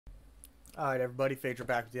Alright everybody, Phaedra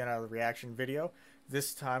back with another reaction video.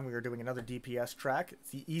 This time we are doing another DPS track.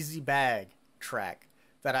 It's the Easy Bag track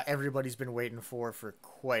that everybody's been waiting for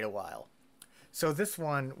quite a while. So this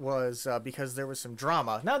one was because there was some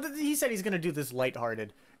drama. Now, he said he's going to do this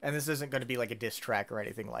lighthearted, and this isn't going to be like a diss track or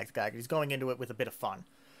anything like that. He's going into it with a bit of fun.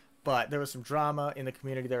 But there was some drama in the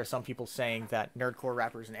community. There are some people saying that nerdcore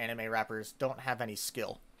rappers and anime rappers don't have any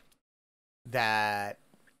skill. That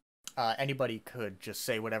anybody could just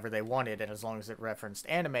say whatever they wanted, and as long as it referenced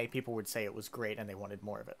anime, people would say it was great and they wanted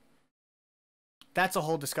more of it. That's a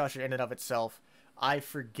whole discussion in and of itself. I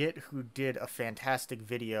forget who did a fantastic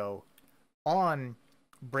video on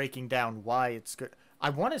breaking down why it's good. I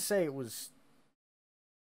want to say it was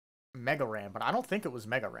Megaran, but I don't think it was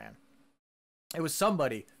Megaran. It was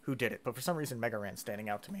somebody who did it, but for some reason Megaran's standing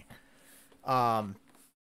out to me.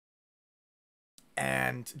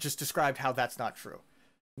 And just described how that's not true.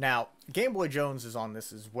 Now, Gameboyjones is on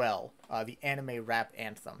this as well, the anime rap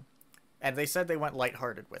Anthem, and they said they went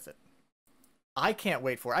lighthearted with it. I can't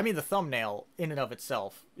wait for it. I mean, the thumbnail in and of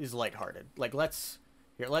itself is lighthearted. Like, let's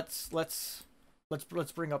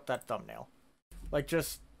bring up that thumbnail. Like,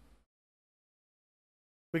 just,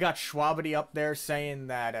 we got Schwabity up there saying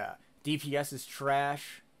that DPS is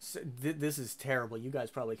trash. This is terrible. You guys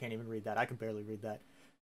probably can't even read that. I can barely read that.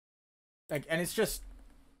 Like, and it's just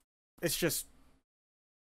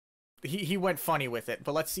he went funny with it,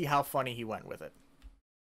 but let's see how funny he went with it.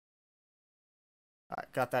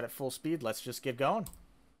 Alright, got that at full speed. Let's just get going.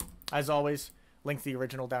 As always, link the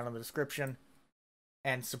original down in the description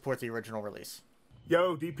and support the original release.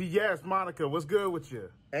 Yo, DPS, Monica, what's good with you?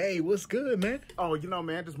 Hey, what's good, man? Oh, you know,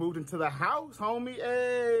 man, just moved into the house, homie.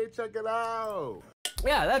 Hey, check it out.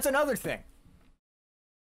 Yeah, that's another thing.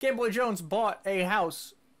 Gameboyjones bought a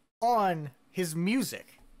house on his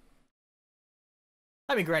music.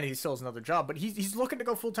 I mean, granted, he still has another job, but he's looking to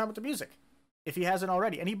go full-time with the music, if he hasn't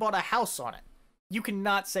already, and he bought a house on it. You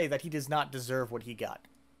cannot say that he does not deserve what he got.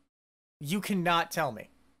 You cannot tell me.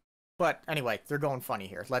 But anyway, they're going funny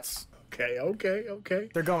here. Let's... Okay.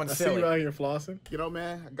 They're going I silly. see you out here flossing. You know,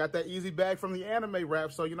 man, I got that easy bag from the anime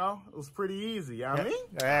rap, so, you know, it was pretty easy, you know what I mean?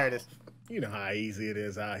 There it is. You know how easy it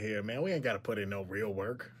is out here, man. We ain't got to put in no real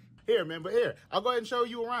work. Here, man, but here, I'll go ahead and show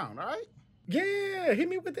you around, all right? Yeah, hit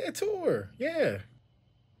me with that tour. Yeah.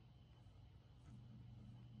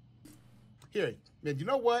 Here, man, you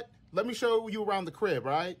know what? Let me show you around the crib,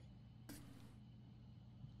 right?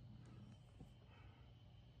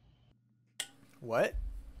 What?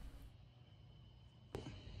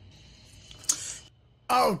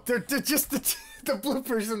 Oh, they're just the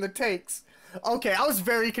bloopers and the takes. Okay, I was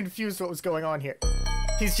very confused what was going on here.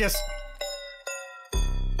 He's just...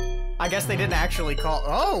 I guess they didn't actually call...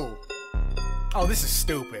 Oh! Oh, this is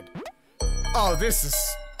stupid. Oh, this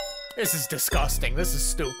is disgusting. This is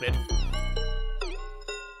stupid.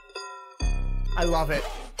 I love it.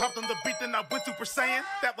 Hopped on the beat, then I went Super Saiyan.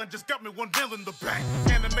 That one just got me $1 million in the bank.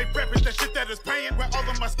 Anime rap is that shit that is paying. Where all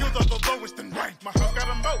of my skills are the lowest in rank. My house got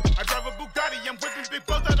a moat. I drive a Bugatti. I'm whipping big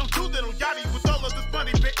boats. I don't do little yachty. With all of this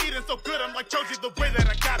money, been eating so good. I'm like Choji the way that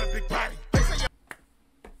I got a big body.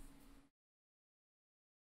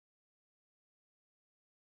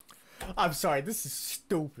 I'm sorry, this is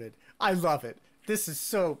stupid. I love it. This is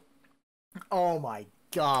so... Oh my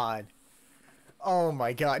god. Oh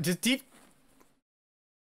my god. Just deep...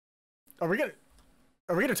 Are we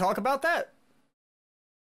gonna talk about that?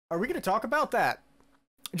 Are we gonna talk about that?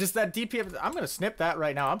 Just that DPS... I'm gonna snip that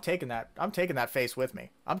right now. I'm taking that face with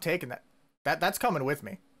me. I'm taking that. That's coming with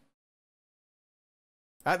me.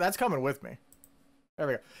 That's coming with me. There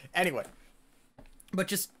we go. Anyway. But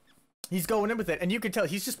just... He's going in with it, and you can tell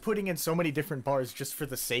he's just putting in so many different bars just for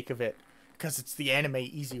the sake of it, because it's the anime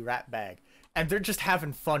easy rap bag, and they're just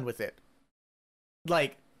having fun with it.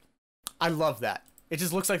 Like, I love that. It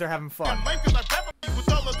just looks like they're having fun. I'm lame 'cause I rap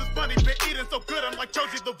with all of this money, been eating so good. I'm like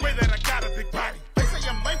Choji the way that I got a big body. They say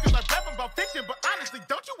I'm lame 'cause I rap about fiction, but honestly,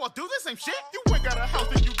 don't you all do the same shit? You ain't got a house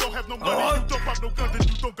and you don't have no money. You don't pop no guns and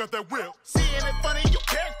you don't got that will. Seeing it funny, you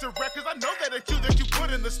character rap, 'cause I know that it's you that you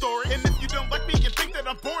put in the story. And if you don't like me and think that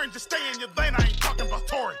I'm boring, just stay in your lane. I ain't talking about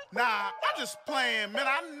Tory. Nah, I'm just playing, man.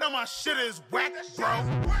 I know my shit is whack, bro.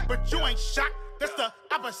 But you ain't shocked. That's the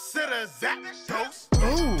opposite of that, ghost.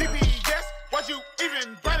 DPS, why'd you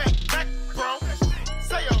even buy that back, bro?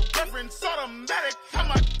 Say a reference automatic, how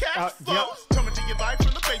my cash flows. Coming to your life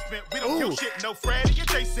from the basement. We don't kill shit, no Freddy and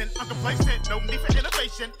Jason. I'm complacent, no need for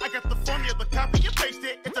innovation. I got the formula, copy and paste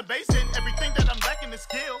it. It's amazing, everything that I'm lacking is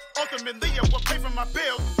skills. Ultimately, I will pay for my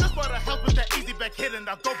bills. Just bought a house with that easy back hidden.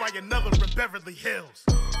 I'll go buy another in Beverly Hills.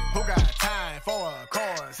 Who got time for a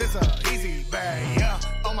chorus? It's a easy bag, yeah.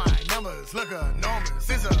 All my numbers look enormous.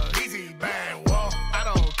 It's a easy bag.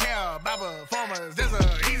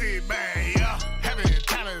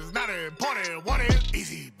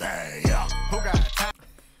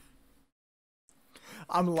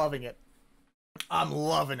 I'm loving it. I'm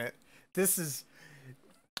loving it. This is...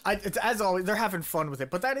 it's, as always, they're having fun with it.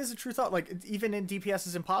 But that is a true thought. Like, even in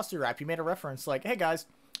DPS's Imposter Rap, you made a reference like, hey, guys,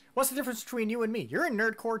 what's the difference between you and me? You're in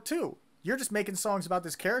nerdcore, too. You're just making songs about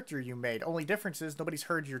this character you made. Only difference is nobody's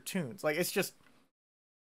heard your tunes. Like, it's just...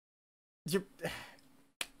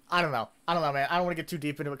 I don't know, man. I don't want to get too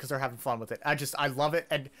deep into it because they're having fun with it. I love it,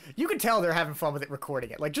 and you can tell they're having fun with it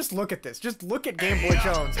recording it. Like, just look at this. Just look at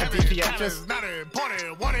Gameboyjones and DPS. Just not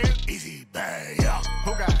important. What is easy bang? Yeah.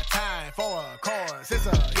 Who got time for a chorus? It's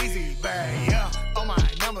a easy bang. Yeah. All my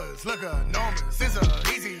numbers look enormous. It's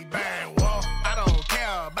a easy bang. Whoa. I don't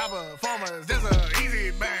care about performers. It's a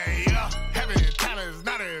easy bang. Yeah. Having talent's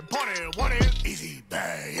not important. What is easy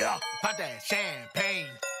bang? Yeah. Pop that champagne.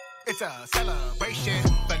 It's a celebration,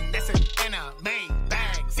 finessing in a main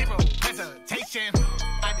bag, zero hesitation.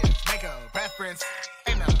 I just make a reference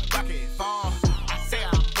in the rocket fall. I say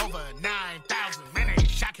I'm over 9,000, man, ain't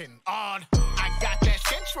shocking odd. I got that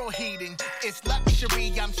central heating, it's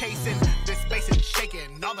luxury I'm chasing. This space is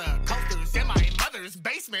shaking, all the coasters in my mother's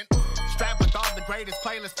basement. Strapped with all the greatest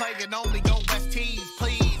playlists playing, only go West Tees,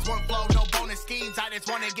 please. One flow, no bonus schemes. I just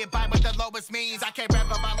wanna get by with the lowest means. I can't rap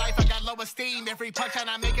about life, I got low esteem. Every punchline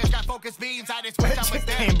I make has got focus beams. I just wish I was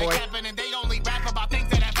there to happen, and they only rap about things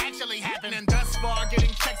that have actually happened. And thus far, getting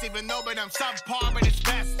checks even though, but I'm subpar, but it's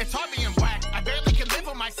best. It's hard being whack. I barely can live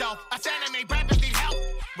with myself. Us anime rappers need help.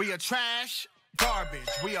 We are trash, garbage.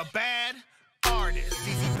 We are bad artists.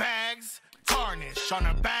 Easy bags, tarnish on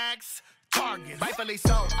our backs. Target. Rightfully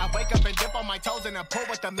so. I wake up and dip on my toes in a pool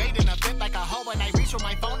with a maid in a fit like a hoe. And I reach for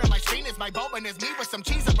my phone and my screen is my boat. And it's me with some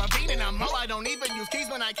cheese and ravine and I'm I don't even use keys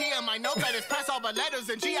when I key on my notepad. It's press all the letters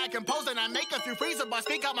and G I compose and I make a few freezer bars.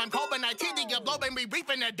 Speak up, I'm cold and I TD your blow and we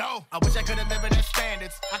reaping the dough. I wish I could have lived with their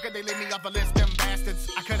standards. How could they leave me off a list, them bastards?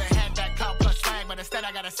 I could have had that clout plus swag, but instead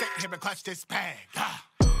I gotta sit here and clutch this bag.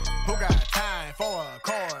 Who got time for a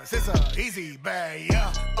chorus? It's a easy bag,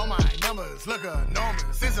 yeah. All my numbers look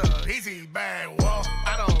enormous. It's a easy bag, whoa.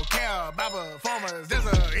 I don't care about performers. It's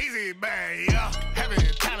a easy bag, yeah. Having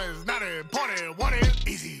talent's not important. What is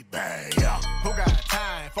easy bag, yeah. Who got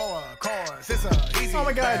time for a chorus? It's a easy bag, oh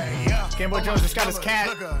my god, yeah. Gameboyjones has got his cat.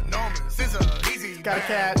 Look enormous. It's a easy got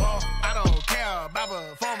bag, a cat. whoa. I don't care about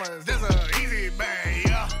performers. It's a easy bag,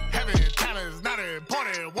 yeah. Having talent's not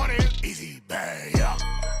important. What is easy bag, yeah.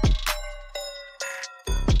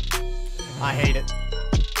 I hate it.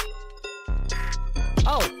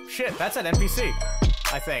 Oh, shit, that's an NPC,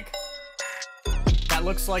 I think. That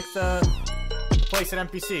looks like the place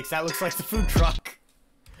at NPC, because that looks like the food truck.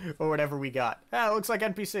 Or whatever we got. Yeah, it looks like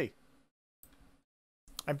NPC.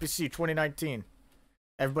 NPC 2019.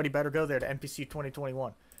 Everybody better go there to NPC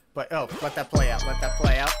 2021. But, oh, let that play out, let that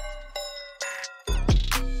play out.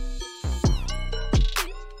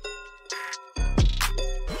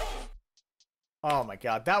 Oh my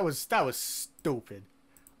god, that was stupid.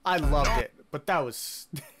 I loved it, but that was...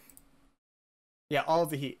 yeah, all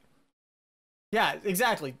the heat. Yeah,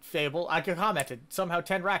 exactly, Fable. I commented. Somehow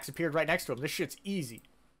 10 racks appeared right next to him. This shit's easy.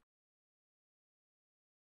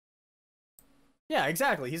 Yeah,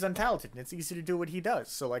 exactly. He's untalented, and it's easy to do what he does.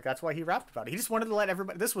 So, like, that's why he rapped about it. He just wanted to let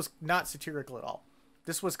everybody... This was not satirical at all.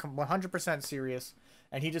 This was 100% serious,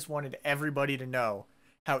 and he just wanted everybody to know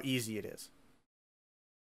how easy it is.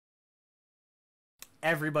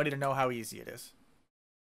 Everybody to know how easy it is.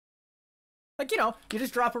 Like, you know, you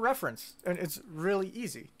just drop a reference and it's really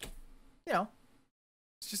easy. You know,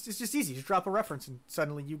 it's just easy. Just drop a reference and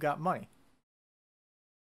suddenly you got money.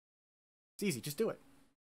 It's easy. Just do it.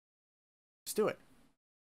 Just do it.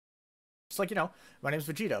 Just like, you know, my name's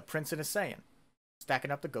Vegeta, Prince and a Saiyan. Stacking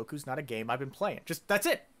up the Goku's not a game I've been playing. Just, that's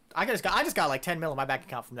it. I just got like 10 mil in my bank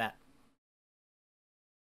account from that.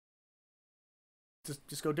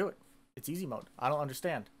 Just go do it. It's easy mode. I don't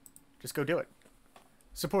understand. Just go do it.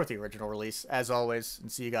 Support the original release, as always,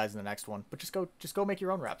 and see you guys in the next one. But just go make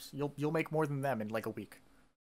your own raps. You'll make more than them in like a week.